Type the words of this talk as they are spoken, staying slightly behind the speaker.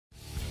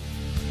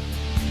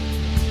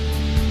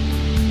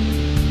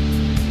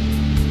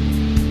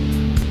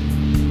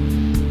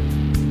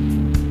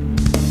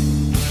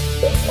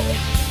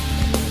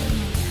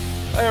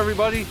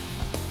everybody,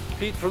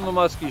 Pete from the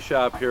Musky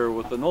Shop here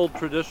with an old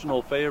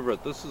traditional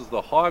favorite. This is the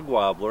Hawg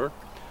Wobbler.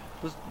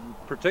 This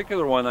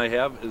particular one I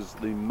have is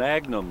the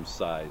Magnum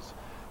size.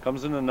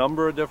 Comes in a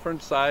number of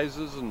different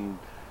sizes and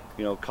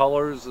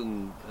colors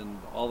and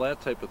all that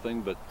type of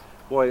thing, but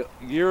boy,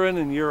 year in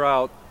and year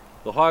out,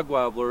 the Hawg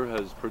Wobbler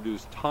has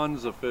produced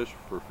tons of fish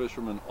for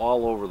fishermen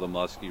all over the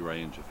musky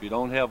range. If you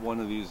don't have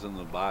one of these in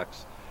the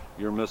box,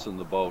 you're missing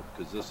the boat,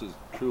 because this is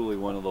truly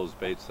one of those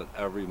baits that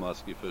every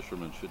musky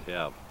fisherman should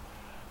have.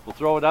 We'll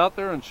throw it out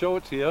there and show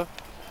it to you.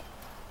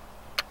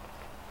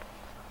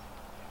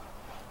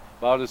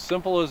 About as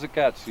simple as it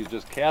gets. You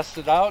just cast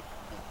it out,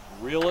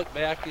 reel it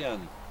back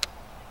in.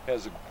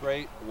 Has a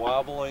great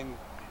wobbling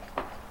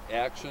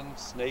action,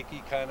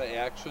 snaky kind of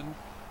action.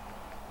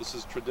 This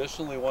is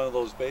traditionally one of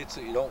those baits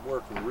that you don't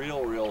work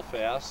real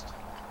fast.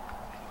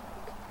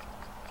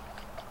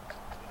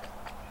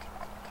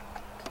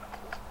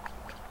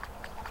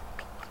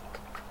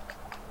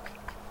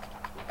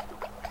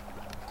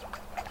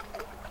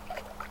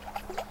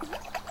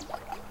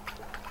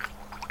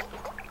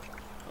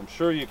 I'm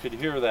sure you could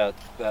hear that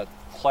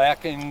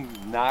clacking,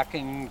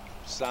 knocking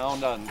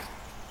sound on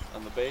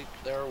the bait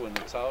there when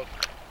it's out.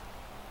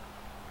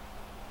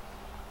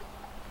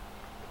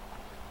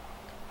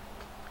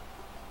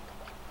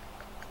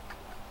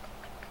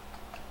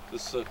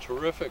 This is a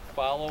terrific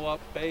follow-up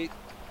bait.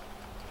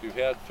 If you've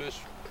had fish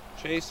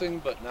chasing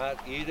but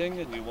not eating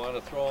and you want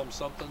to throw them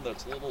something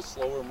that's a little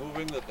slower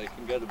moving that they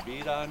can get a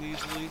bead on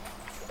easily,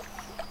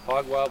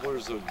 Hawg Wobbler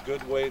is a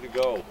good way to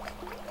go.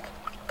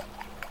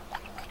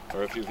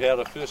 Or if you've had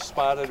a fish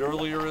spotted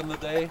earlier in the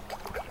day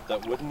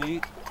that wouldn't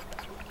eat,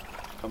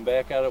 come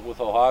back at it with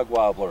a Hawg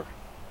Wobbler.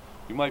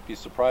 You might be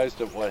surprised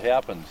at what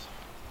happens.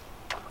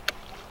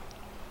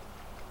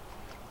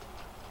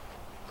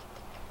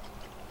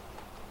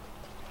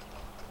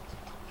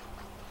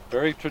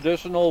 Very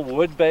traditional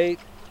wood bait,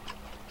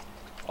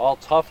 all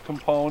tough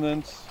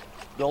components,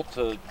 built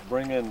to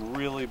bring in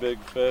really big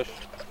fish.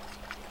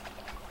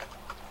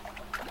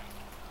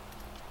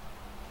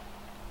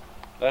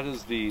 That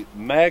is the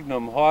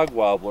Magnum Hawg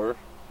Wobbler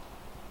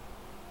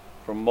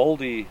from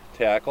Mouldys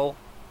Tackle.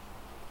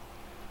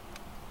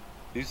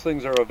 These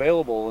things are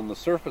available in the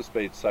surface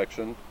bait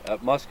section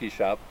at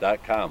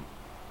muskyshop.com.